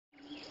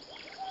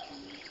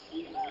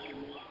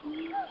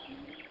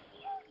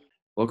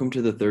Welcome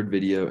to the third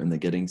video in the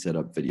Getting Set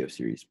Up video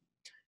series.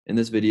 In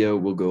this video,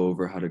 we'll go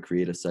over how to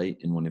create a site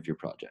in one of your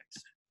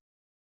projects.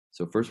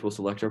 So first we'll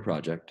select our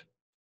project,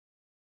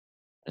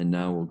 and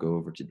now we'll go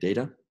over to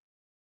Data,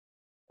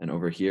 and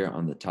over here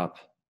on the top,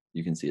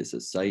 you can see it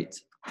says Site,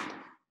 and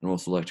we'll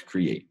select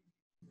Create.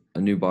 A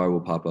new bar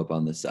will pop up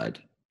on this side,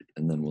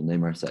 and then we'll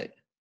name our site.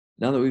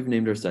 Now that we've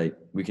named our site,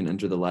 we can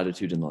enter the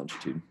latitude and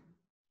longitude.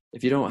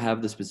 If you don't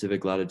have the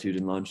specific latitude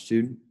and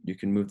longitude, you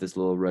can move this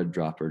little red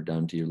dropper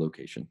down to your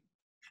location.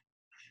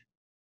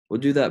 We'll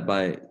do that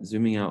by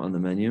zooming out on the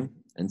menu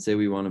and say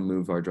we want to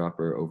move our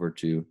dropper over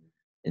to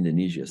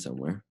Indonesia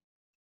somewhere.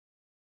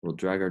 We'll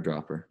drag our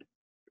dropper.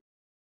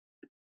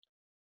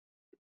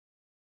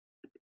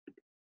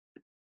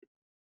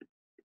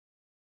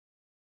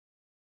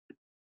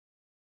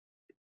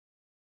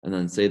 And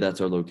then say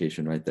that's our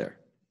location right there.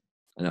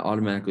 And it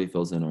automatically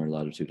fills in our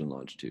latitude and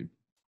longitude.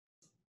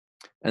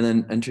 And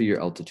then enter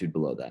your altitude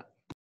below that.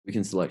 We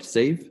can select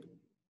Save,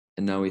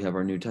 and now we have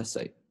our new test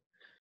site.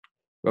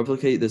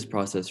 Replicate this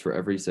process for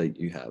every site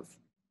you have.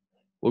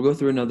 We'll go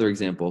through another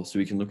example so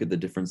we can look at the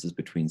differences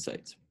between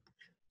sites.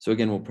 So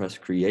again, we'll press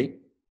Create.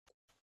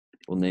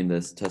 We'll name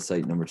this test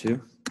site number 2.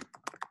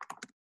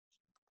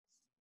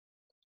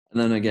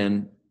 And then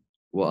again,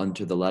 we'll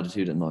enter the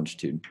latitude and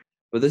longitude.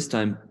 But this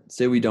time,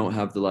 say we don't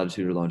have the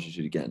latitude or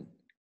longitude again.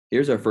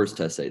 Here's our first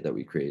test site that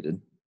we created.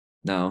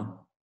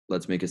 Now,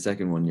 let's make a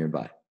second one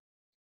nearby.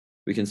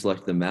 We can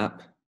select the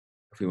map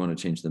if we want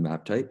to change the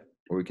map type,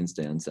 or we can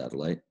stay on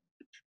satellite.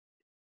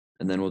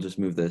 And then we'll just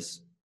move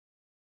this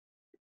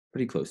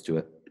pretty close to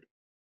it.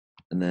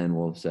 And then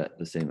we'll set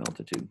the same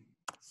altitude.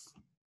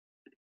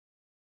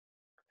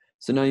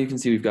 So now you can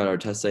see we've got our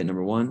test site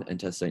number 1 and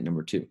test site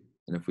number 2.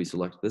 And if we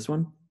select this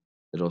one,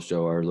 it'll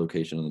show our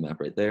location on the map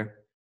right there.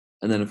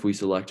 And then if we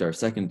select our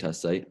second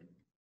test site,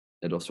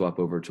 it'll swap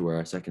over to where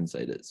our second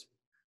site is.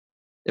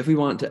 If we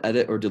want to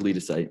edit or delete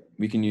a site,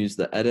 we can use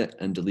the edit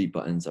and delete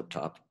buttons up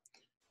top.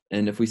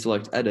 And if we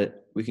select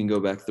edit, we can go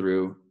back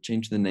through,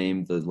 change the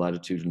name, the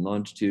latitude and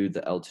longitude,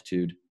 the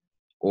altitude,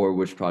 or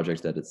which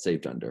project that it's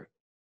saved under.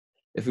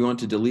 If we want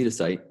to delete a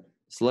site,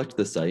 select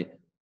the site,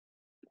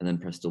 and then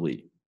press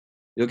delete.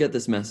 You'll get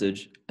this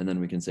message, and then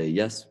we can say,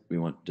 yes, we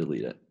want to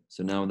delete it.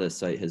 So now this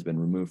site has been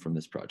removed from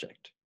this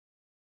project.